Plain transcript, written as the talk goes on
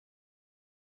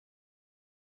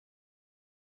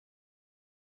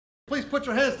Please put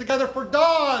your hands together for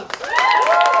Dawes.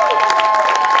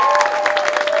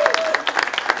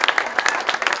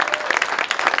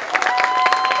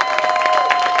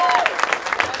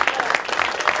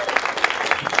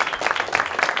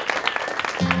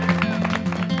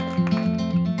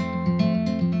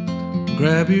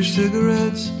 Grab your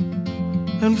cigarettes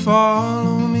and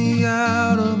follow me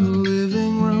out of the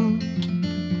living room,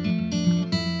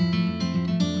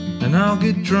 and I'll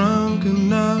get drunk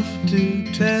enough to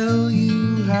tell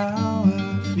you how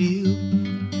I feel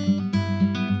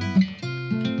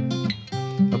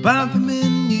about the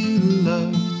men you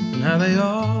love and how they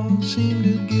all seem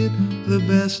to get the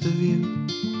best of you.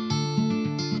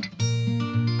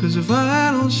 'Cause if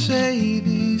I don't say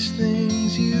these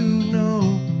things, you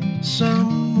know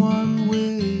someone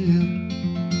will.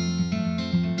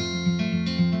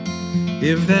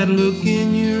 If that look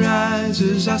in your eyes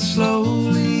as I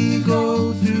slowly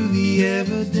go through the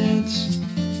evidence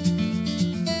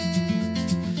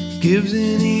gives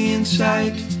any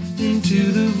insight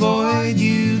into the void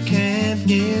you can't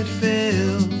get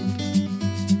filled,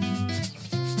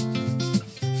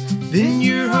 then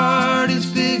your heart is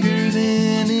bigger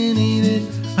than any that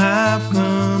I've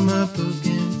come up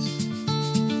against.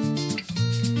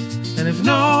 And if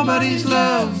nobody's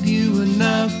loved you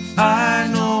enough, I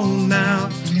know now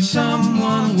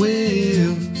someone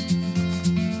will.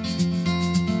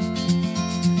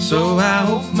 So I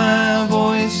hope my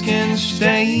voice can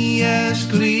stay as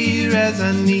clear as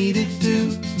I need it to,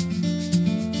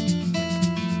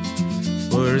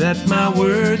 or that my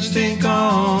words take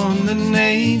on the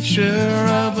nature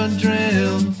of a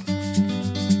drill,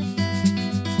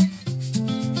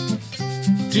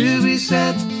 to be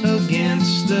set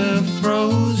against the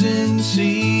frozen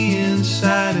sea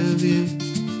inside of you.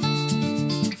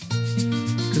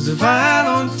 'Cause if I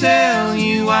don't tell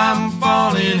you I'm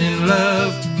falling in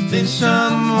love, then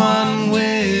someone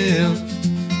will.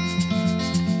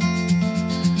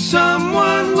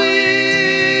 Someone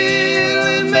will,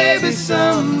 and maybe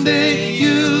someday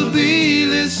you'll be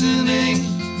listening.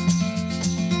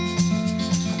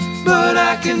 But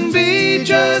I can be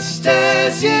just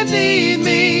as you need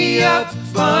me up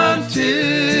until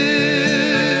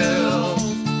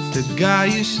the guy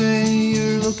you say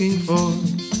you're looking for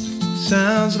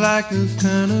sounds like the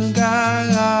kind of guy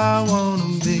I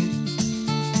wanna be.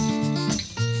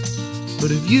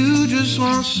 But if you just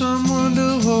want someone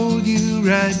to hold you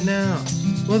right now,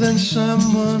 well then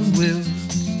someone will.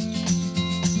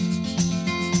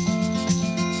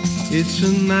 It's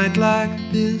a night like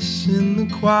this in the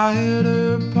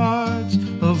quieter parts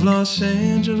of Los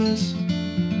Angeles,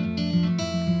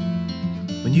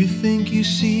 when you think you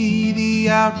see the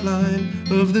outline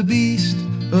of the beast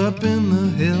up in the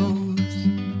hills.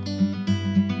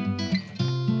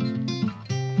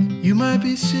 You might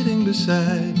be sitting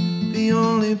beside the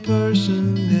only person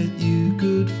that you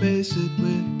could face it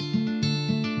with.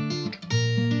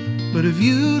 But if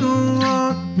you don't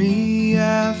want me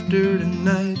after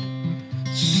tonight,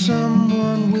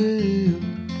 someone will.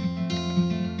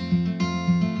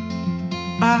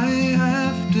 I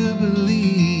have to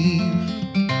believe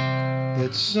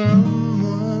that someone